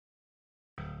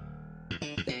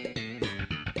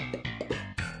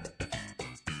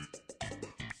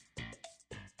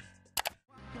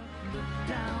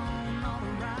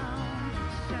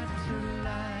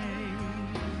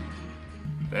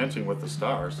Dancing with the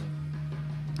Stars.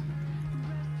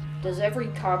 Does every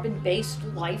carbon-based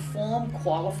life form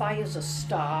qualify as a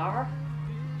star?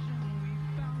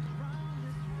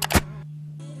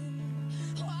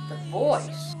 The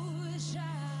Voice.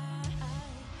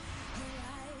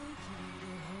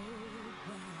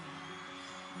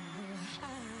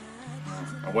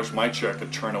 I wish my chick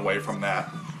could turn away from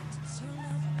that.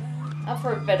 I've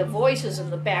heard better voices in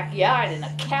the backyard in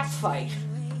a cat fight.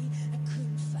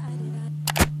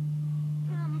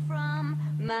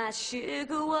 My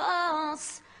sugar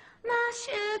walls, my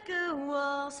sugar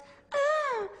walls,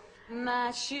 ooh,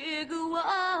 my sugar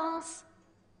walls.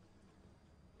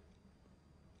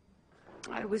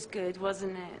 It was good,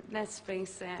 wasn't it? Let's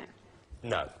face it.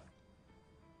 No.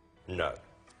 No.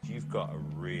 You've got a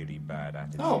really bad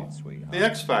attitude, Oh, sweetheart. the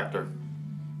X Factor.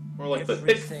 More like the It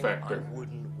Everything Factor. I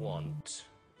wouldn't want.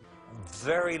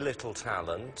 Very little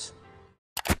talent.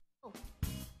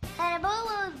 Honey Boo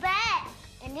Boo's back,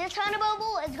 and this Honey Boo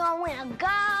Boo is gonna win a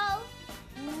gold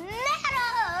medal.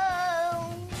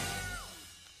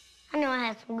 I know I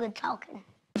had some good talking.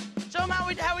 Show them how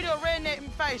we do a redneck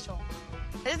facial.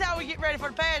 This is how we get ready for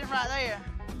the pageant right there.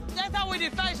 That's how we do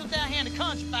facials down here in the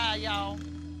country, y'all.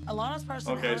 Alana's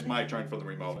personality. Okay, it's my turn for the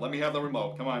remote. Let me have the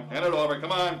remote. Come on, hand it over.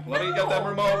 Come on, let me get that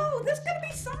remote. No, there's gonna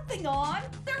be something on.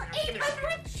 There are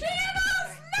 800 channels!